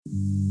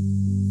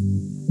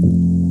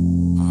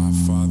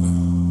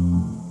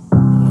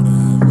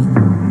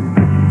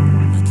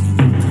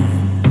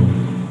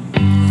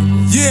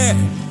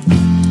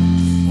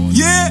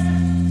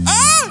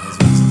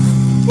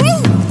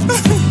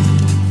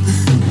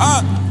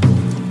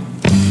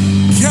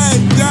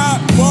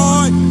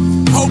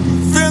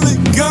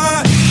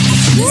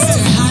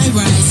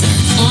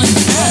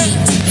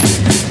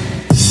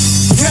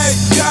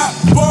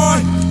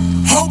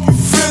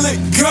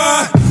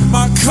good.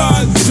 My car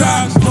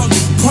drives, look,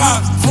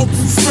 pops. Hope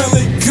you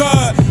feeling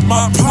good.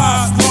 My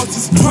pops lost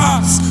his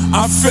pops.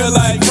 I feel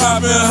like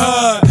Robin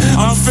Hood.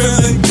 I'm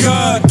feeling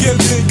good,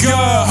 giving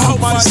good. Hope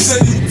my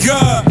city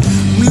good.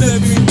 I'm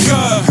living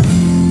good.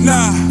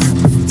 Nah,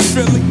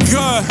 feeling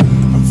good.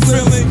 I'm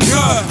feeling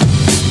good.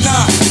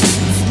 Nah,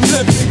 I'm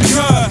living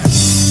good.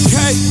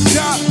 Hey,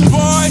 yeah,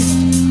 boy.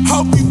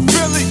 Hope you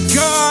feeling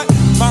good.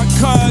 My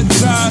car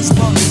drives,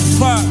 my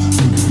pops.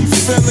 You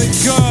feeling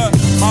good.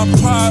 My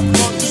pop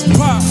lost his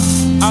pop.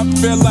 I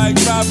feel like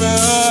Robin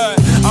Hood.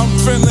 I'm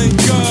feeling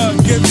good,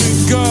 giving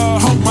good.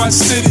 Hope my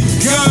city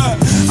good.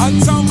 I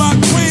told my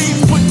queen,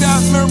 put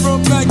that mirror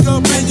back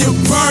up in your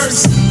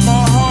purse.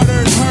 My heart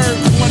hurt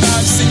when I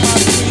see my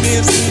queen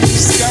in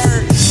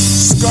skirt.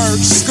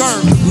 Skirt,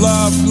 skirt,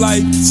 love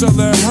like till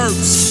it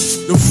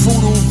hurts. The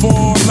voodoo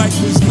ball like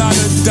there's not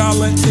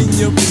 $1 in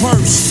your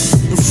purse.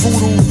 The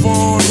voodoo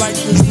ball like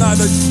there's not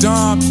a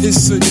dime,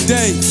 it's a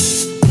day.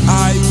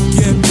 I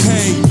get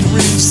paid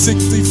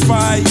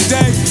 365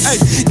 days. Hey,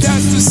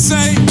 that's the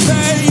same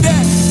pay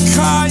that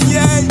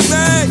Kanye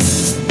made.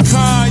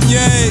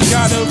 Kanye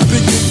got a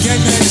bigger game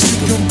that you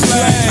can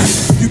play.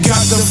 You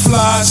got the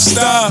fly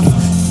stuff,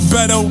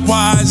 better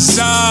wise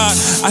on.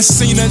 I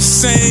seen her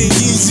saying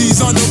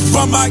Yeezys on the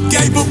bum, I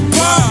gave a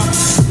bar.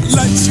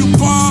 Let you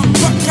bar,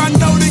 fuck, I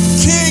know the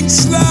king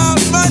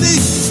slide money.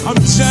 I'm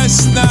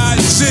just not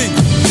G,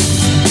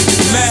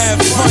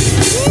 mad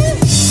funny.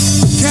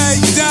 Okay,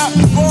 that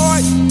boy,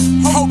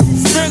 hope you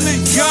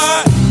feeling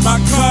good. My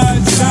car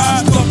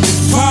drives, look,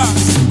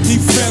 pops, he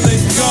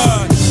feeling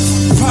good.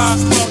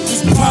 Pops, look,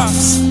 his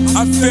pops.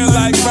 I feel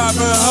like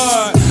Robin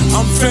Hood.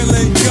 I'm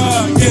feeling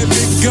good,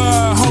 giving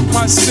good. Hope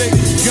my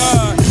city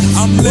good.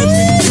 I'm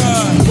living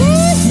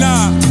good.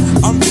 Nah,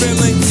 I'm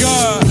feeling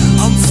good.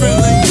 I'm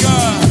feeling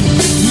good.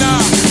 Nah,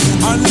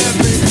 I'm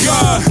living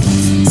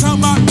good. Tell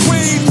my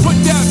queen, put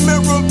that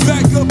mirror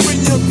back up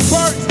in your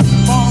purse.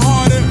 My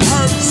heart it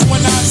hurts when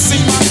I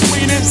see my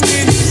queen in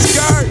skinny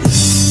skirt.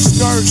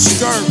 Skirt,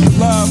 skirt,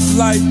 love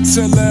like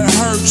till it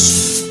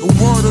hurts. The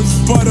word is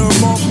butter,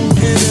 mumble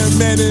in a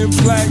man in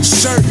black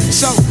shirt.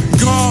 So,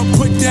 God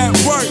put that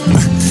work,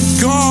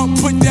 God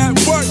put that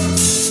work.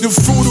 The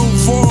voodoo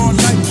ball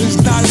like there's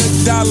not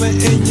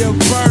 $1 in your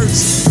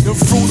purse. The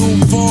voodoo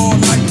ball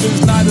like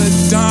there's not a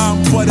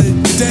dime but a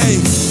day.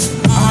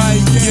 I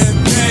get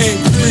paid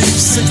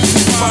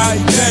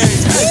 365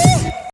 days. Hey.